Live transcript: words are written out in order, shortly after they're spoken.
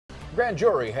Grand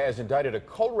jury has indicted a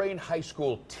Colerain High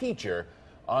School teacher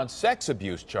on sex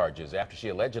abuse charges after she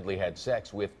allegedly had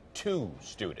sex with 2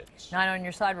 students. 9 on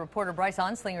Your Side reporter Bryce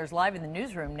Onslinger is live in the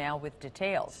newsroom now with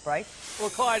details. Bryce? Well,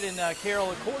 Clyde and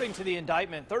Carol, according to the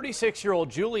indictment, 36-year-old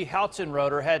Julie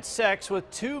Houtzenroder had sex with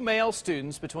 2 male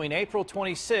students between April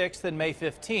 26th and May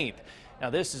 15th. Now,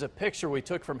 this is a picture we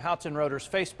took from Houtzenroder's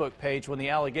Facebook page when the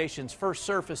allegations first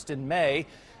surfaced in May.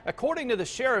 According to the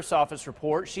sheriff's office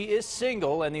report, she is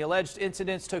single and the alleged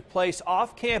incidents took place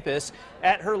off campus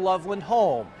at her Loveland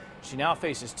home. She now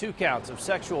faces 2 counts of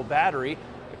sexual battery.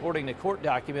 According to court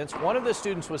documents, one of the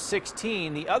students was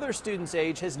 16. The other student's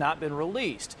age has not been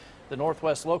released. The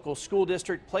Northwest Local School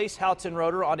District placed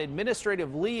Houtzenroder on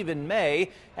administrative leave in May.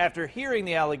 After hearing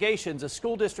the allegations, a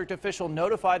school district official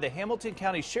notified the Hamilton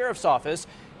County Sheriff's Office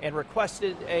and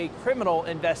requested a criminal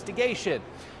investigation.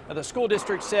 Now, the school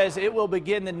district says it will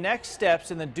begin the next steps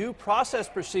in the due process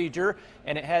procedure,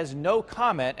 and it has no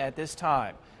comment at this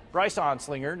time. Bryce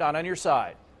Onslinger, 9 on Your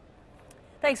Side.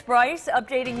 Thanks, Bryce.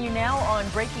 Updating you now on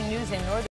breaking news in Northern